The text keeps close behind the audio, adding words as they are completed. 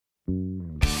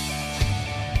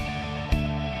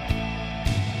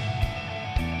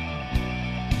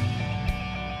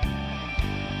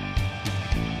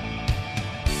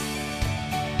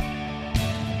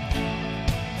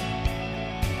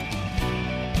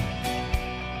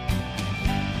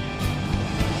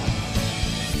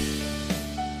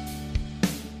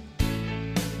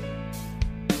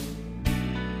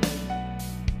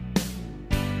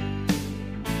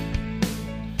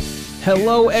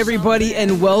Hello, everybody,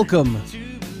 and welcome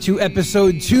to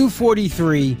episode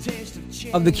 243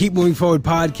 of the Keep Moving Forward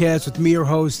podcast with me, your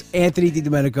host, Anthony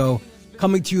DiDomenico,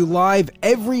 coming to you live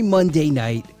every Monday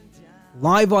night,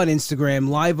 live on Instagram,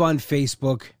 live on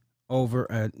Facebook,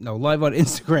 live on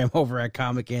Instagram over at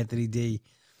Comic Anthony D,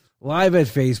 live at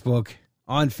Facebook,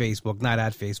 on Facebook, not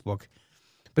at Facebook.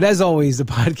 But as always, the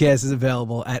podcast is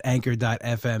available at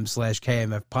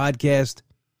anchor.fm/KMF podcast.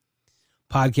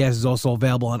 Podcast is also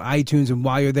available on iTunes, and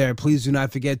while you're there, please do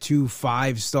not forget to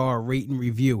 5-star rate and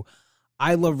review.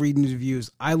 I love reading these reviews.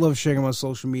 I love sharing them on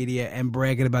social media and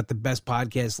bragging about the best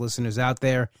podcast listeners out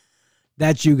there.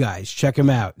 That's you guys. Check them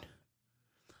out.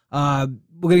 We're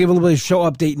going to give a little bit of show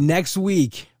update next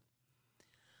week.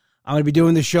 I'm going to be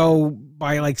doing the show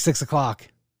by like 6 o'clock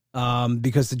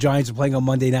because the Giants are playing on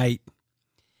Monday night,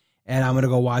 and I'm going to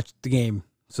go watch the game.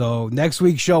 So next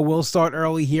week's show will start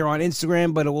early here on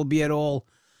Instagram, but it will be at all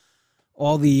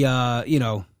the,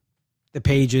 the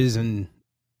pages and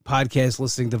podcast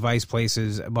listening device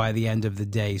places by the end of the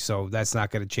day. So that's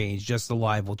not going to change. Just the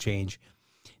live will change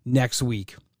next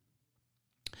week.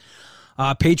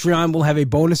 Patreon will have a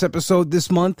bonus episode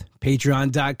this month.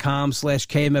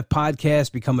 Patreon.com/KMF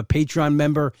podcast. Become a Patreon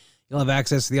member. You'll have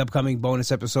access to the upcoming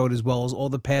bonus episode as well as all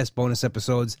the past bonus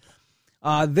episodes.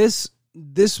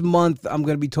 This month, I'm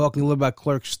going to be talking a little about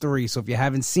Clerks 3, so if you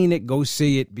haven't seen it, go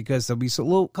see it, because there'll be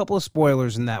a couple of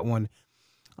spoilers in that one.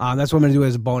 That's what I'm going to do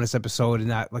as a bonus episode and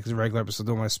not like as a regular episode.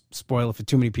 Don't want to spoil it for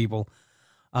too many people.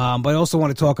 But I also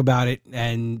want to talk about it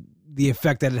and the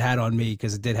effect that it had on me,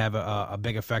 because it did have a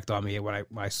big effect on me when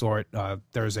I saw it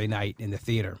Thursday night in the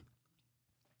theater.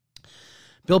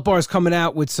 Built Bar is coming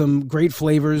out with some great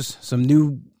flavors, some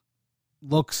new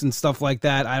looks and stuff like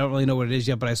that. I don't really know what it is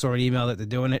yet, but I saw an email that they're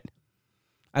doing it.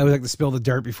 I always like to spill the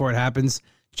dirt before it happens.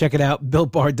 Check it out,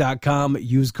 BuiltBar.com.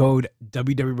 Use code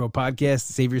WWBROPodcast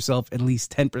to save yourself at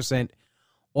least 10%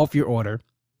 off your order.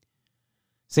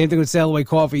 Same thing with Sail Away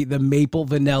Coffee. The Maple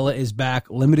Vanilla is back.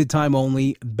 Limited time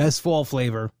only. Best fall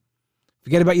flavor.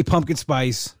 Forget about your pumpkin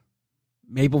spice.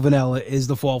 Maple Vanilla is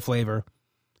the fall flavor.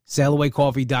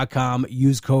 SailAwayCoffee.com.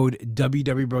 Use code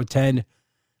WWBRO10.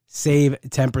 Save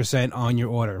 10% on your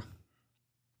order.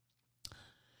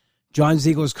 John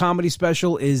Ziegler's comedy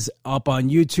special is up on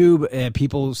YouTube.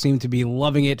 People seem to be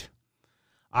loving it.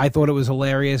 I thought it was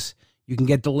hilarious. You can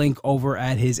get the link over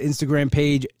at his Instagram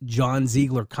page, John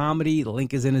Ziegler Comedy. The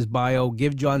link is in his bio.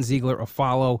 Give John Ziegler a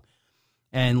follow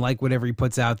and like whatever he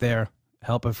puts out there.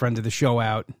 Help a friend of the show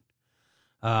out.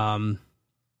 Dropped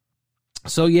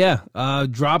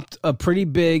a pretty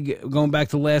big, going back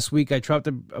to last week, I dropped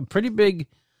a pretty big,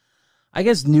 I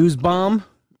guess, news bomb.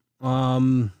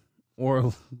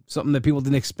 Or something that people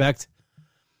didn't expect,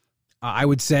 I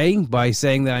would say, by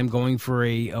saying that I'm going for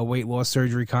a weight loss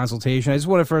surgery consultation. I just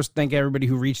want to first thank everybody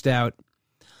who reached out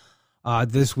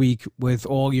this week with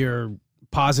all your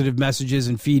positive messages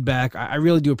and feedback. I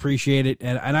really do appreciate it,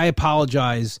 and I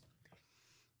apologize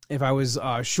if I was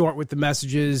short with the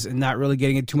messages and not really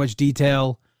getting into too much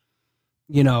detail,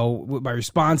 with my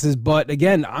responses. But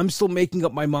again, I'm still making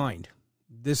up my mind.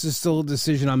 This is still a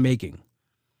decision I'm making.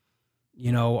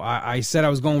 I said I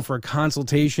was going for a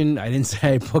consultation. I didn't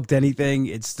say I booked anything.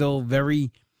 It's still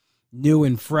very new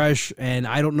and fresh, and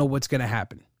I don't know what's going to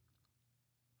happen.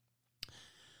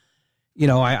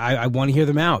 I want to hear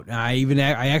them out. I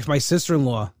asked my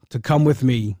sister-in-law to come with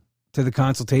me to the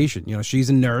consultation.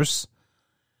 She's a nurse,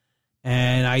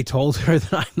 and I told her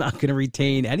that I'm not going to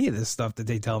retain any of this stuff that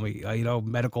they tell me,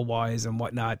 medical-wise and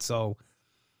whatnot, so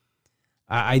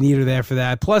I need her there for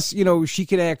that. Plus, she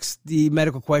can ask the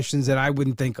medical questions that I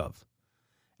wouldn't think of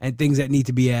and things that need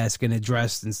to be asked and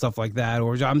addressed and stuff like that.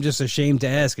 Or I'm just ashamed to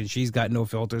ask, and she's got no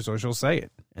filter, so she'll say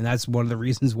it. And that's one of the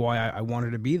reasons why I want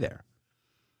her to be there.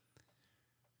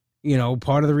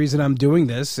 Part of the reason I'm doing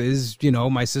this is,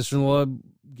 my sister-in-law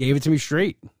gave it to me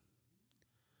straight.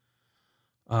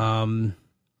 And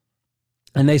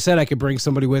they said I could bring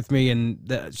somebody with me, and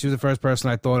she was the first person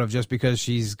I thought of just because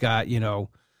she's got,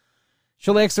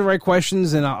 she'll ask the right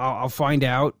questions, and I'll find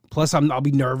out. Plus, I'll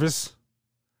be nervous.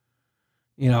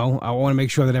 I want to make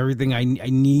sure that everything I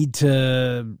need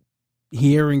to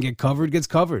hear and get covered gets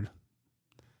covered.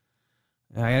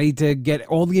 I need to get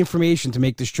all the information to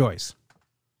make this choice.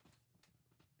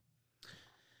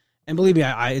 And believe me,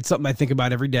 it's something I think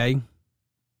about every day.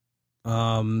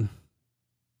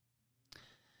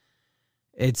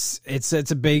 It's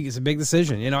a big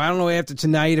decision. I don't know after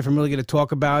tonight if I'm really going to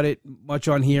talk about it much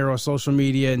on here or social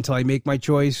media until I make my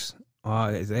choice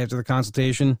after the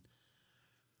consultation.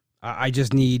 I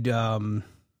just need it's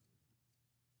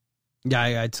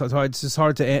just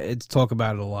hard to talk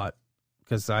about it a lot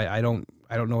because I don't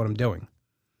know what I'm doing.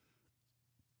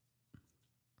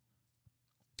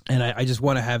 I just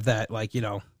want to have that, like, a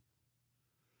little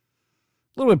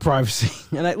bit of privacy.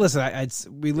 And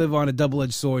we live on a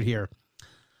double-edged sword here.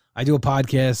 I do a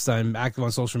podcast. I'm active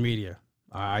on social media.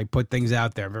 I put things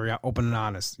out there, very open and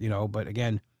honest, but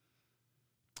again,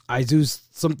 I do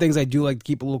some things I do like to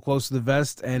keep a little close to the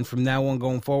vest. And from now on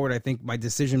going forward, I think my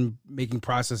decision-making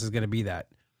process is going to be that,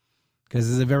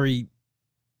 because it's a very,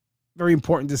 very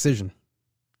important decision.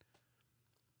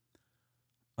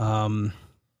 And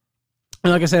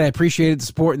like I said, I appreciated the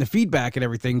support and the feedback and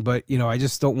everything, but, I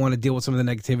just don't want to deal with some of the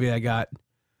negativity I got.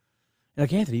 And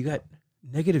like, Anthony, you got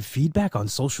negative feedback on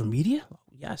social media?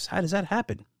 Yes. How does that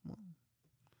happen?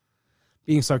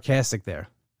 Being sarcastic there.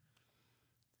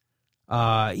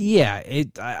 Yeah,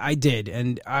 I did.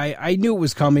 And I knew it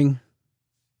was coming,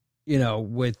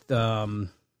 with,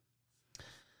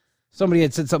 somebody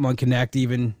had said something on Connect,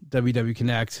 even WW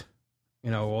Connect,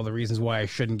 all the reasons why I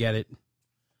shouldn't get it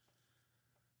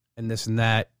and this and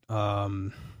that. But,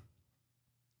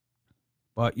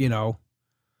 I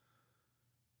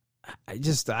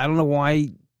don't know why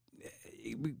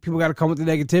people got to come with the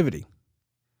negativity.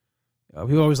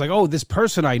 People are always like, oh, this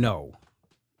person I know.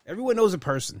 Everyone knows a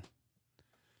person.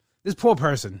 This poor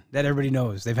person that everybody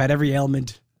knows. They've had every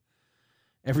ailment,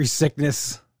 every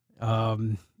sickness,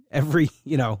 every,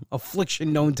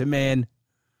 affliction known to man,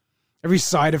 every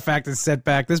side effect and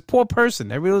setback. This poor person.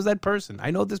 Everybody knows that person.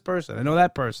 I know this person. I know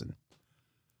that person.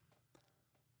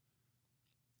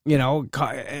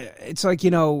 It's like,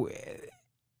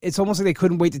 it's almost like they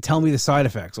couldn't wait to tell me the side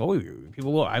effects. Oh,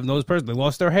 I know this person. They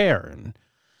lost their hair and,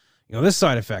 this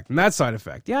side effect and that side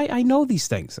effect. Yeah, I know these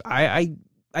things. I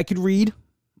could read.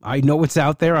 I know what's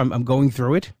out there. I'm going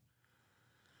through it.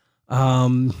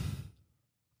 People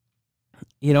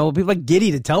like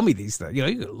giddy to tell me these things. You're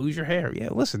going to lose your hair. Yeah,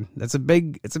 listen,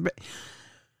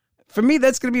 for me,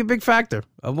 that's going to be a big factor.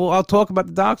 I'll talk about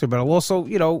the doctor, but I'll also,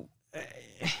 you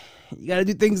got to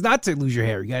do things not to lose your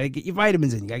hair. You got to get your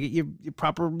vitamins in. You got to get your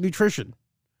proper nutrition.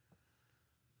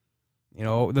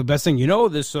 The best thing,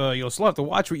 this, you'll still have to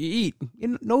watch what you eat.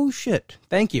 No shit.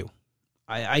 Thank you.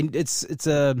 It's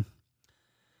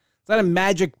not a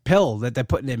magic pill that they're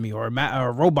putting in me or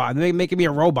a robot. They're making me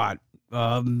a robot.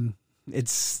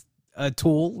 It's a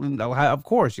tool, and of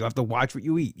course, you'll have to watch what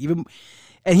you eat.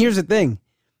 And here's the thing.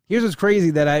 Here's what's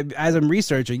crazy that as I'm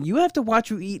researching, you have to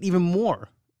watch what you eat even more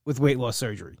with weight loss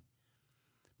surgery.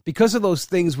 Because of those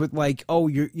things with like,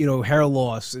 hair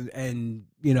loss and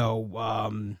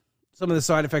some of the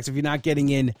side effects if you're not getting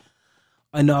in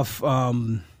enough,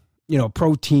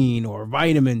 protein or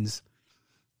vitamins.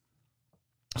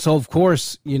 So, of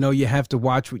course, you have to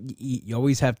watch what you eat. You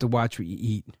always have to watch what you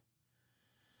eat.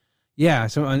 Yeah,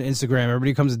 so on Instagram,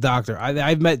 everybody becomes a doctor.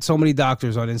 I've met so many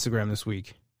doctors on Instagram this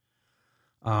week.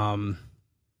 Always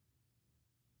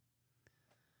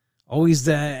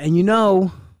that,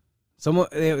 and someone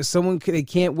they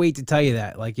can't wait to tell you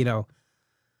that, like, and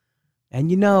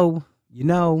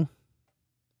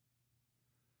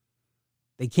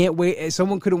they can't wait.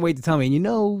 Someone couldn't wait to tell me,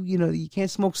 and you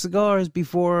can't smoke cigars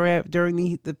before or during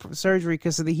the surgery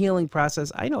because of the healing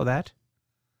process. I know that.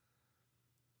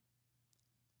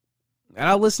 And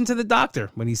I'll listen to the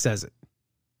doctor when he says it.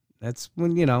 That's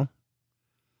when,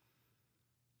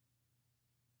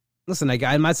 Listen,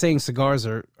 I'm not saying cigars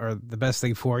are the best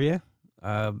thing for you.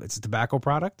 It's a tobacco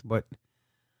product, but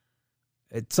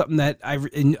it's something that I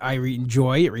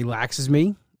enjoy. It relaxes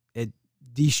me. It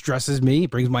de-stresses me.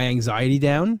 It brings my anxiety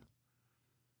down.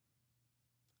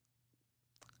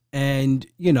 And,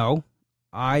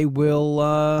 I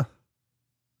will...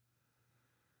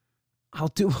 I'll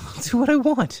do what I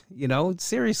want,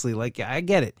 seriously, like, I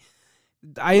get it.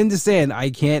 I understand I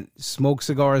can't smoke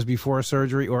cigars before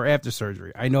surgery or after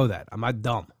surgery. I know that. I'm not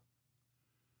dumb.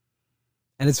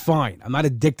 And it's fine. I'm not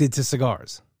addicted to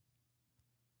cigars.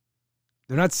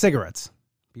 They're not cigarettes.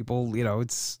 People,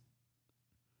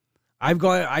 I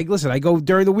go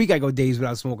during the week, I go days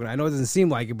without smoking. I know it doesn't seem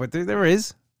like it, but there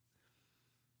is.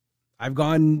 I've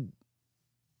gone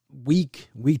week,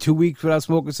 2 weeks without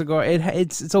smoking a cigar.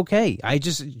 It's okay. I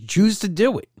just choose to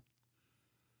do it.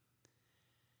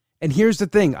 And here's the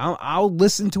thing. I'll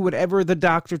listen to whatever the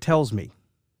doctor tells me.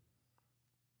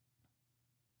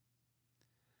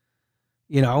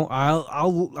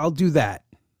 I'll do that.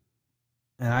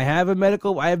 And I have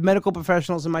medical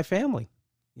professionals in my family.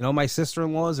 My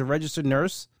sister-in-law is a registered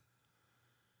nurse.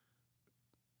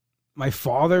 My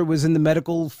father was in the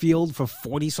medical field for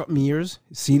 40-something years,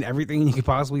 seen everything you could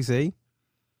possibly see.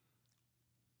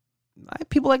 I have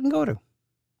people I can go to.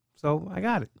 So I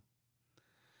got it.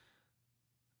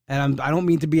 And I don't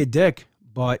mean to be a dick,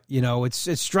 but,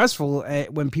 it's stressful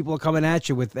when people are coming at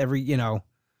you with every,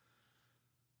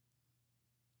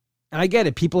 And I get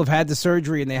it. People have had the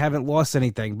surgery and they haven't lost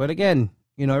anything. But again,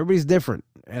 everybody's different.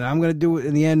 And I'm going to do it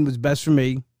in the end what's best for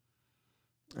me.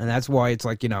 And that's why it's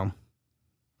like, I'm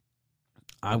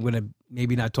going to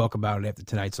maybe not talk about it after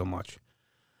tonight so much.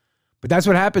 But that's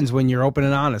what happens when you're open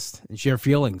and honest and share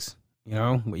feelings,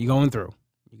 what you're going through.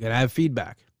 You got to have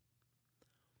feedback.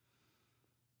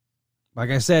 Like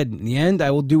I said, in the end,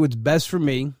 I will do what's best for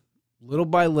me, little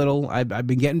by little. I've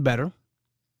been getting better.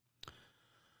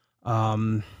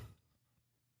 And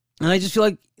I just feel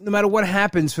like no matter what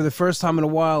happens, for the first time in a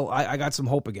while, I got some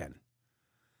hope again.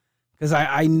 Because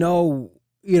I know,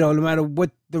 no matter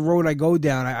what the road I go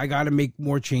down, I got to make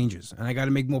more changes. And I got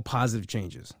to make more positive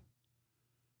changes.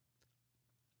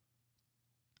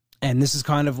 And this is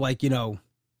kind of like, getting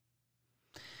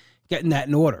that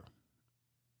in order.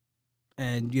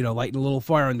 And, lighting a little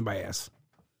fire under my ass.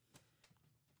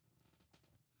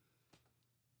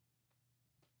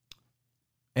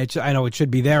 I know it should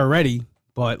be there already,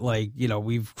 but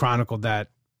we've chronicled that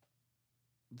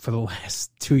for the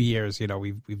last 2 years.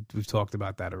 We've talked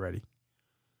about that already.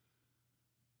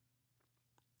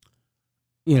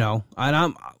 And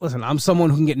I'm someone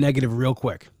who can get negative real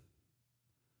quick.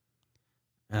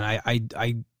 And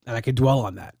I could dwell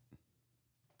on that.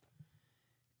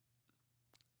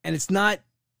 And it's not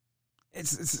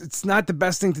the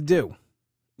best thing to do.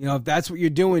 If that's what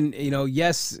you're doing,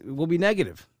 yes, it will be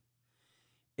negative.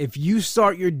 If you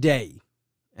start your day,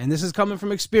 and this is coming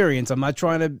from experience, I'm not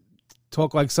trying to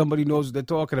talk like somebody knows what they're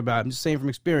talking about. I'm just saying from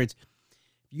experience.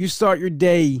 You start your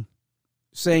day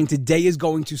saying today is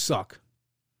going to suck,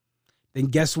 then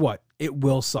guess what? It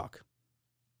will suck.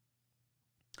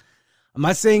 I'm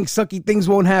not saying sucky things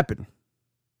won't happen.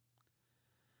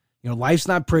 Life's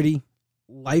not pretty.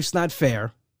 Life's not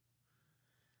fair.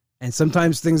 And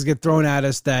sometimes things get thrown at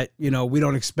us that, we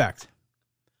don't expect.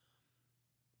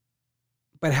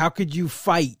 But how could you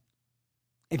fight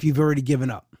if you've already given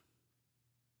up?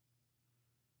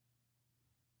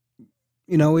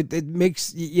 It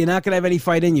makes, you're not going to have any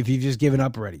fight in you if you've just given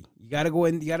up already. You got to go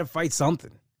in, you got to fight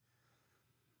something.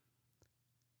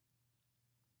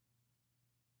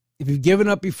 If you've given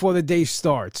up before the day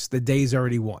starts, the day's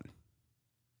already won.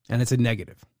 And it's a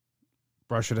negative.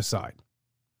 Brush it aside.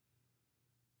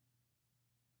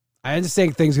 I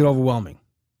understand things get overwhelming.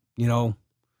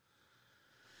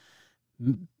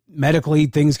 Medically,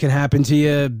 things can happen to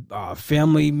you.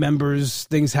 Family members,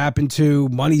 things happen to.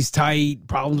 Money's tight.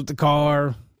 Problems with the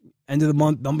car. End of the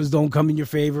month, numbers don't come in your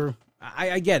favor.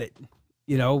 I get it.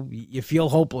 You feel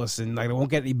hopeless and it won't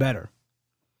get any better.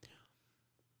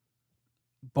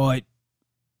 But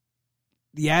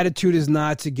the attitude is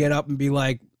not to get up and be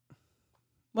like,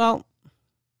 well,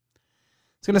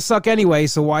 it's going to suck anyway,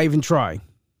 so why even try?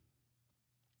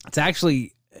 It's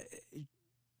actually,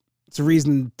 it's a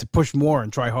reason to push more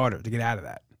and try harder to get out of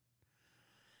that.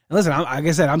 And listen, like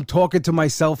I said, I'm talking to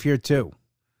myself here too,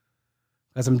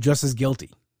 because I'm just as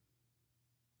guilty.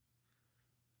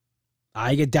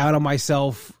 I get down on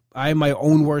myself. I am my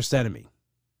own worst enemy.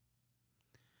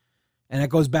 And it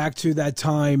goes back to that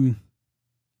time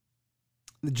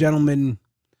the gentleman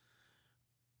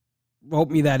wrote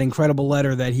me that incredible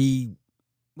letter that he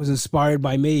was inspired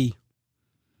by me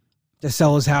to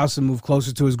sell his house and move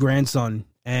closer to his grandson,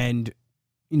 and,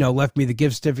 left me the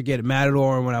gift certificate at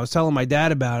Matador. And when I was telling my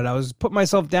dad about it, I was putting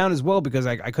myself down as well because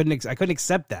I couldn't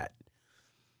accept that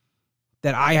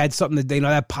I had something that,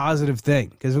 that positive thing.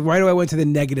 Because right away I went to the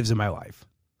negatives in my life.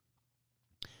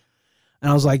 And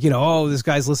I was like, this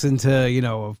guy's listening to,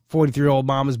 a 43-year-old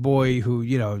mama's boy who,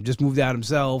 just moved out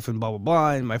himself and blah, blah,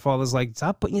 blah. And my father's like,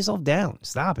 stop putting yourself down.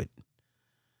 Stop it.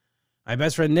 My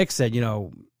best friend Nick said,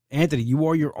 Anthony, you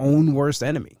are your own worst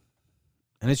enemy.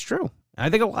 And it's true. And I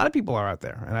think a lot of people are out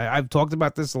there. And I've talked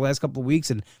about this the last couple of weeks,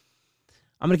 and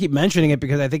I'm going to keep mentioning it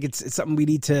because I think it's something we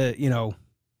need to,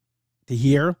 to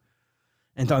hear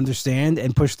and to understand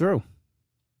and push through.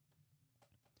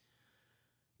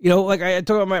 Like I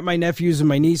talk about my nephews and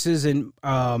my nieces, and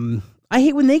I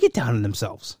hate when they get down on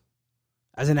themselves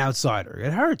as an outsider.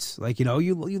 It hurts. Like, you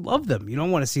love them. You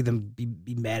don't want to see them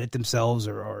be mad at themselves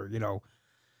or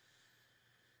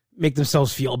make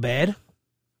themselves feel bad.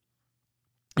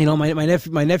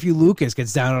 My nephew Lucas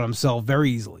gets down on himself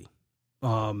very easily.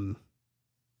 And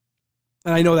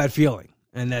I know that feeling.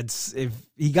 And that's, if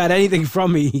he got anything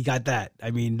from me, he got that.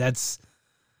 I mean, that's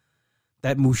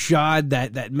that mushad,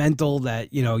 that mental,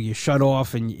 that, you shut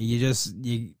off and you just,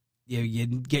 you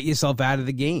get yourself out of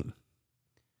the game.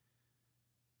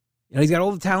 He's got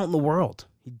all the talent in the world.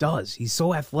 He does. He's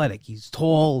so athletic. He's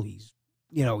tall. He's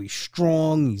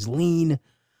strong. He's lean.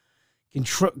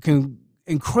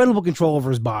 Incredible control over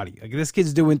his body. Like, this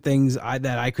kid's doing things that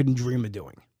I couldn't dream of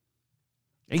doing.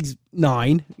 He's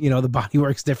 9. The body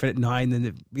works different at 9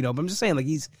 than but I'm just saying, like,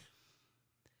 he's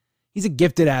a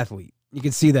gifted athlete. You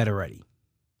can see that already.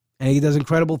 And he does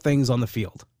incredible things on the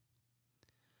field.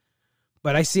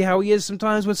 But I see how he is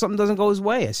sometimes when something doesn't go his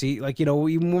way. I see, like, even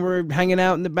when we're hanging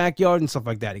out in the backyard and stuff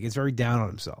like that, he gets very down on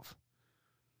himself.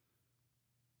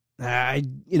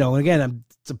 And again,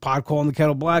 it's a pot calling the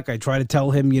kettle black. I try to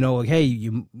tell him, like, hey,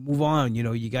 you move on.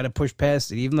 You got to push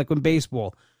past it. Even like when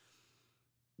baseball,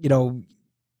 you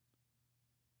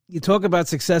talk about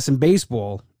success in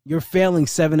baseball, you're failing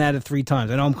 7 out of 3 times.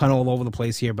 I know I'm kind of all over the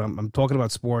place here, but I'm talking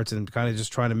about sports and kind of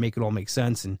just trying to make it all make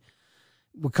sense and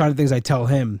what kind of things I tell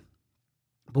him.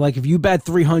 But like, if you bat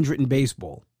 300 in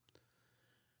baseball,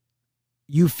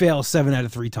 you fail 7 out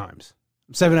of 3 times,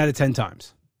 7 out of 10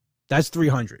 times. That's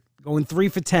 300. Going 3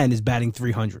 for 10 is batting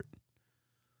 300.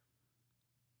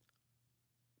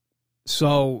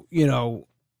 So, you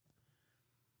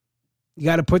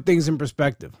got to put things in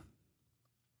perspective.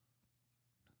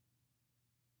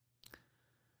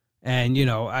 And,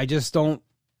 I just don't,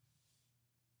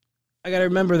 I got to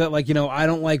remember that, like, I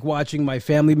don't like watching my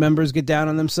family members get down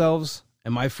on themselves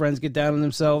and my friends get down on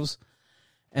themselves.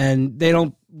 And they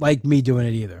don't like me doing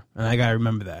it either. And I got to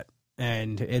remember that.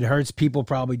 And it hurts people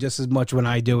probably just as much when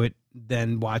I do it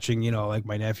than watching, like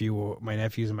my nephew or my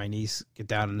nephews and my niece get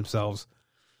down on themselves.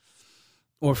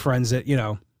 Or friends that,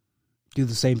 do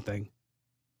the same thing.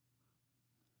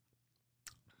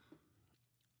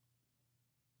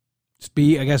 Just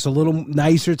be, I guess, a little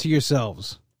nicer to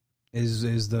yourselves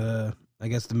is the, I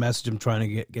guess, the message I'm trying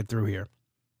to get through here.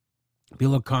 Be a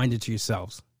little kinder to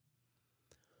yourselves.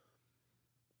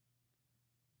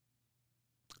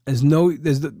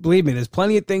 Believe me, there's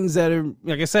plenty of things that are,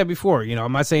 like I said before,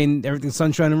 I'm not saying everything's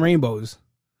sunshine and rainbows.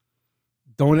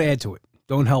 Don't add to it.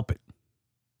 Don't help it.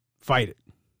 Fight it.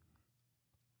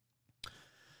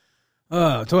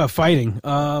 Talk about fighting.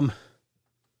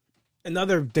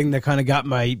 Another thing that kind of got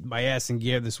my ass in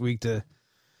gear this week to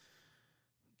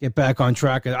get back on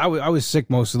track. I was sick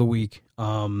most of the week.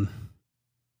 My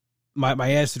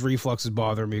acid reflux is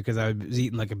bothering me because I was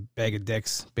eating like a bag of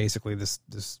dicks basically this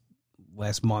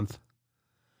last month.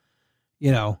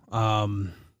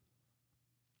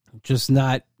 Just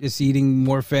eating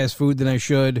more fast food than I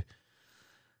should.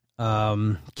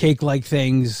 Cake-like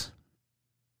things.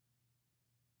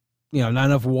 Not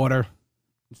enough water.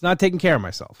 It's not taking care of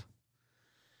myself.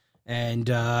 And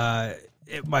I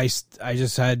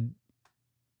just had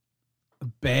a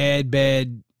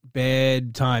bad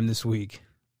time this week.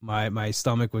 My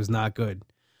stomach was not good.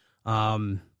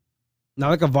 Not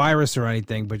like a virus or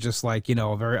anything, but just like,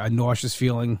 a nauseous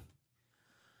feeling.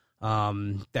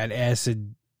 That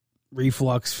acid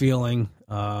reflux feeling,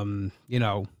 dry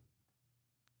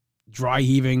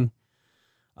heaving,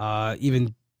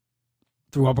 even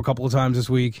threw up a couple of times this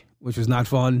week, which was not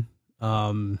fun.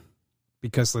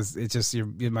 Because it's just,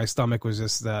 my stomach was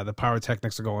just, the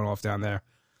pyrotechnics are going off down there.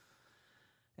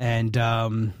 And,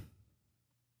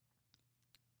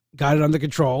 got it under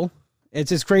control. It's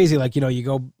just crazy. Like,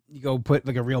 you go put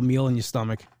like a real meal in your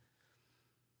stomach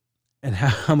and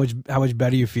how much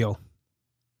better you feel.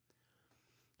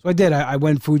 So I did. I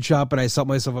went food shop and I set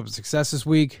myself up for success this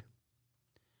week.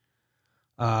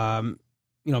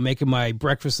 Making my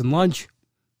breakfast and lunch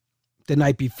the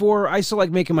night before. I still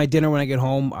like making my dinner when I get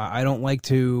home. I don't like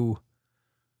to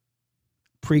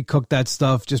pre-cook that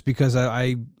stuff just because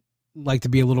I like to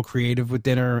be a little creative with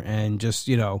dinner and just,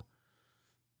 I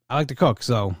like to cook.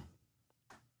 So,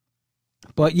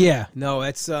 but yeah, no,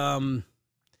 it's, it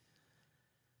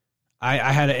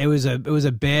was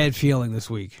a bad feeling this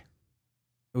week.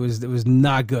 It was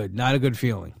not good. Not a good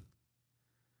feeling.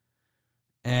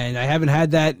 And I haven't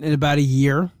had that in about a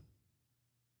year.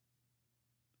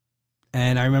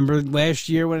 And I remember last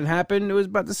year when it happened, it was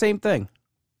about the same thing.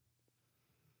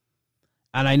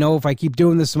 And I know if I keep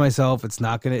doing this to myself, it's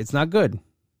not good.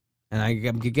 And I'm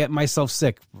going to get myself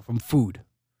sick from food.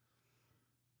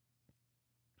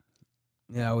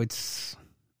 It's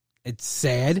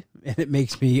sad and it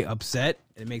makes me upset.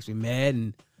 It makes me mad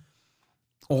and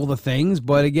all the things.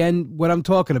 But again, what I'm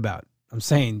talking about, I'm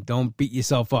saying don't beat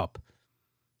yourself up.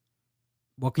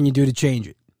 What can you do to change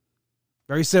it?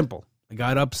 Very simple. I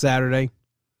got up Saturday.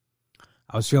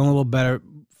 I was feeling a little better.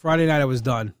 Friday night I was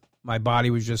done. My body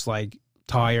was just like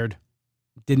tired.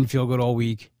 Didn't feel good all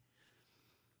week.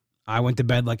 I went to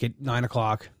bed like at 9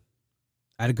 o'clock.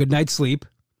 I had a good night's sleep.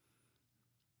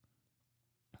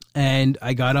 And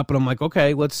I got up and I'm like,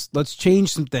 okay, let's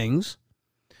change some things.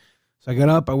 So I got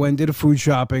up, I went and did a food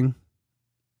shopping.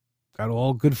 Got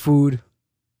all good food.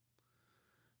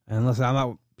 And listen, I'm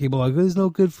not, people are like, there's no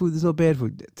good food, there's no bad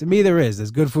food. To me, there is.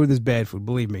 There's good food, there's bad food.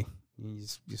 Believe me.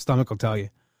 Your stomach will tell you.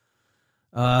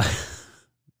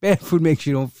 Bad food makes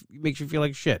you feel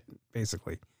like shit,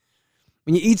 basically.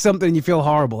 When you eat something and you feel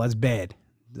horrible, that's bad.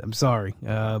 I'm sorry.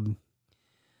 I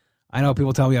know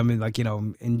people tell me I'm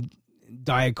in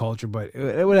diet culture, but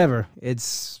whatever.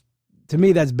 To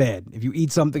me, that's bad. If you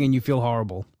eat something and you feel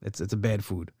horrible, it's a bad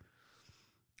food.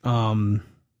 I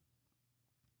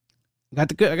got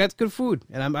the good food,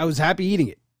 and I was happy eating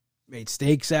it. Made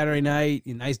steak Saturday night,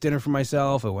 a nice dinner for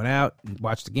myself. I went out and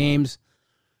watched the games.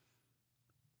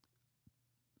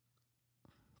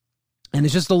 And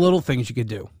it's just the little things you could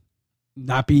do.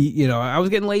 Not be, I was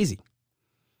getting lazy.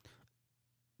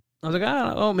 I was like,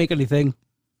 I won't make anything.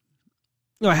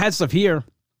 I had stuff here. I'm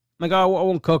like, I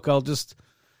won't cook. I'll just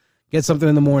get something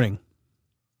in the morning.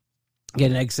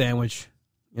 Get an egg sandwich,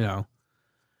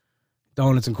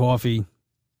 donuts and coffee.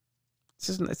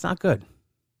 It's not good.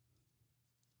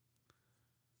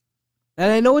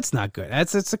 And I know it's not good.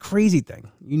 That's a crazy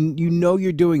thing. You know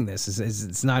you're doing this.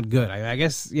 It's not good. I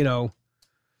guess,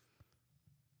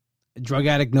 a drug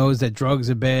addict knows that drugs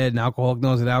are bad, an alcoholic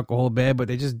knows that alcohol is bad, but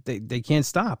they can't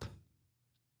stop.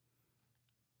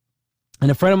 And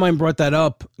a friend of mine brought that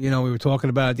up. We were talking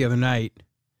about it the other night.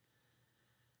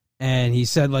 And he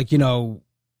said, you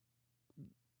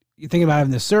think about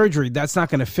having the surgery, that's not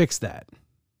going to fix that. I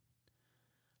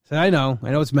said, I know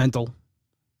it's mental.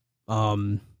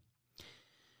 But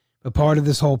part of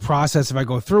this whole process, if I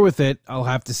go through with it, I'll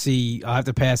have to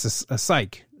pass a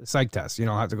psych test.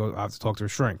 I'll have to talk to a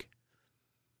shrink.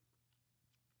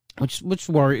 Which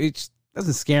worry, it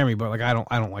doesn't scare me, but I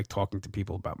don't like talking to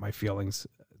people about my feelings.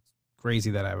 It's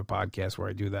crazy that I have a podcast where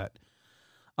I do that.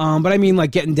 But I mean,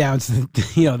 getting down to the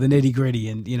nitty gritty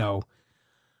and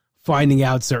finding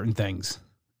out certain things,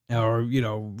 or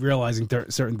realizing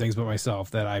certain things about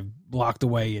myself that I've blocked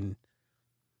away and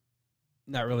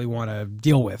not really want to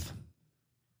deal with.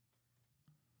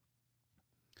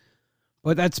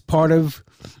 But that's part of.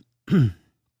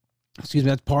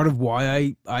 That's part of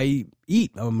why I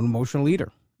eat. I'm an emotional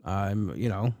eater. I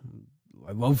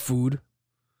love food.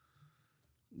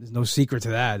 There's no secret to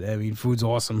that. I mean, food's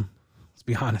awesome. Let's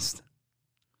be honest.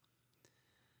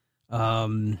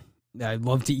 I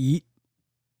love to eat,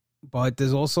 but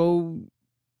there's also,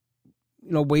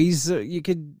 ways you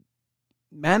could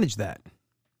manage that.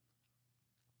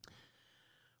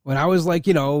 When I was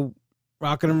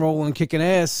rocking and rolling, kicking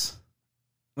ass,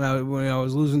 when I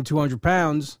was losing 200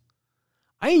 pounds,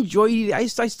 I enjoy eating. I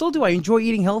still do. I enjoy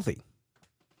eating healthy.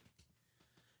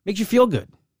 Makes you feel good.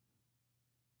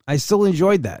 I still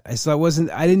enjoyed that.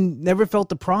 Never felt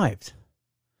deprived.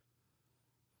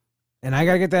 And I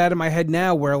got to get that out of my head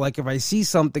now where if I see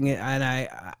something and I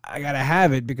got to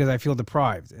have it because I feel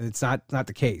deprived. And it's not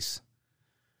the case.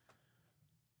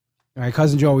 My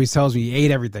cousin Joe always tells me, he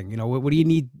ate everything. What do you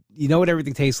need? You know what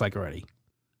everything tastes like already.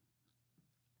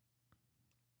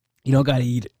 You don't got to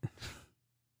eat it.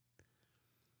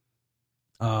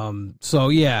 So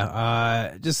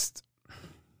yeah,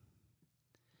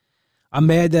 I'm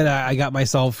mad that I got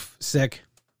myself sick.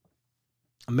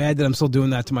 I'm mad that I'm still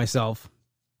doing that to myself.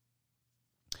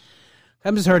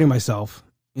 I'm just hurting myself.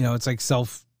 It's like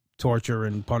self-torture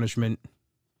and punishment.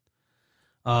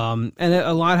 And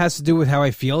a lot has to do with how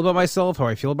I feel about myself, how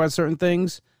I feel about certain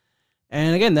things.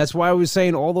 And again, that's why I was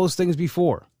saying all those things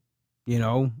before. We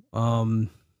don't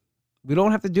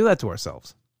have to do that to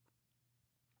ourselves.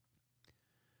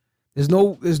 There's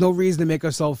no reason to make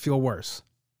ourselves feel worse.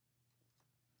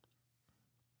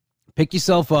 Pick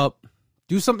yourself up.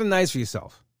 Do something nice for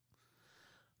yourself.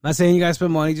 I'm not saying you guys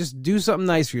spend money. Just do something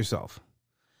nice for yourself.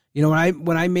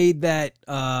 When I made that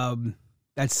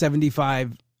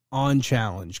 75 on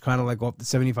challenge, kind of off the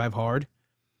 75 hard,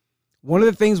 one of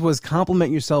the things was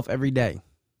compliment yourself every day.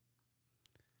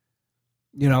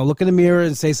 Look in the mirror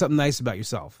and say something nice about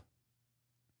yourself.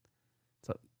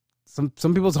 Some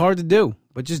people it's hard to do,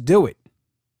 but just do it.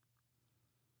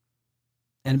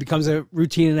 And it becomes a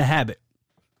routine and a habit.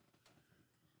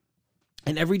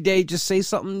 And every day, just say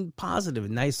something positive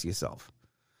and nice to yourself.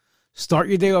 Start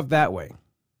your day off that way.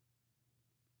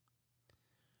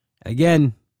 And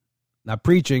again, not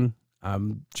preaching.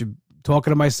 I'm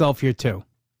talking to myself here too.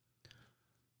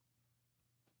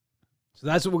 So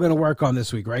that's what we're going to work on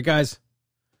this week, right, guys?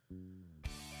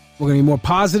 We're going to be more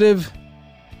positive.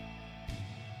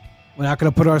 We're not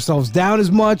going to put ourselves down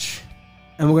as much.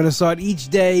 And we're going to start each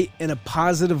day in a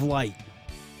positive light.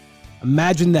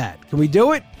 Imagine that. Can we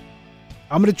do it?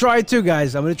 I'm going to try it too,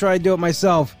 guys. I'm going to try to do it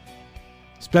myself.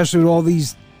 Especially with all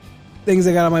these things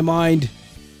I got on my mind.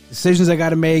 Decisions I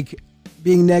got to make.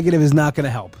 Being negative is not going to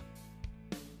help.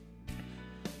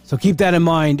 So keep that in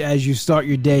mind as you start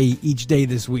your day each day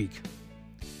this week.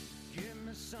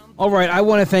 All right, I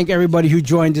want to thank everybody who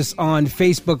joined us on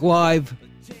Facebook Live,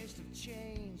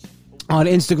 on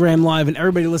Instagram Live, and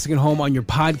everybody listening at home on your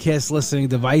podcast listening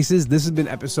devices. This has been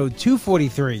episode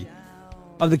 243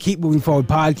 of the Keep Moving Forward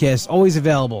podcast, always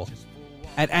available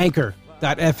at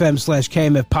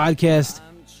anchor.fm/KMF podcast.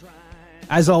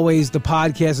 As always, the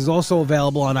podcast is also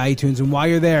available on iTunes, and while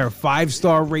you're there,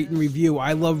 5-star rate and review.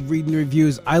 I love reading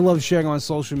reviews. I love sharing on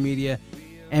social media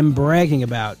and bragging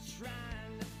about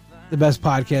the best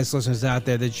podcast listeners out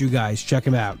there that you guys. Check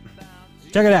them out.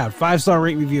 Check it out. 5-star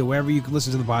rate and review wherever you can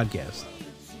listen to the podcast.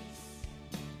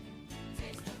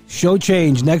 Show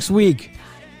change next week.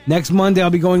 Next Monday, I'll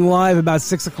be going live about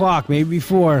 6 o'clock, maybe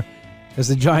before. There's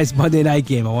the Giants Monday night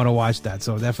game. I want to watch that,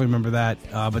 so definitely remember that.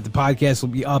 But the podcast will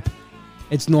be up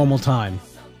its normal time.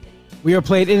 We are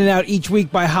played in and out each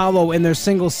week by Hollow and their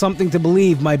single Something to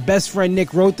Believe. My best friend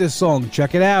Nick wrote this song.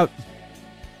 Check it out.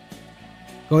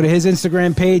 Go to his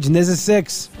Instagram page,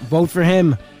 Niza6. Vote for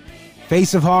him.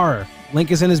 Face of Horror.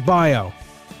 Link is in his bio.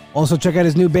 Also, check out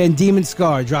his new band, Demon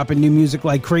Scar, dropping new music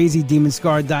like crazy,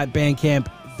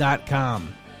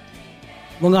 demonscar.bandcamp.com.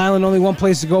 Long Island, only one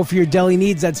place to go for your deli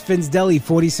needs. That's Finn's Deli,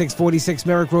 4646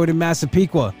 Merrick Road in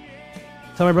Massapequa.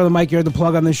 Tell my brother Mike you heard the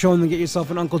plug on the show and then get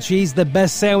yourself an Uncle Cheese, the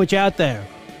best sandwich out there.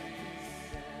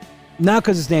 Not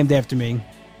because it's named after me,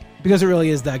 because it really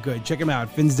is that good. Check him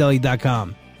out,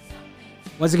 finsdeli.com.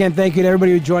 Once again, thank you to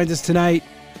everybody who joined us tonight.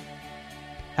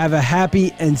 Have a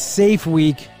happy and safe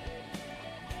week.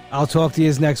 I'll talk to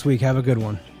you next week. Have a good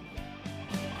one.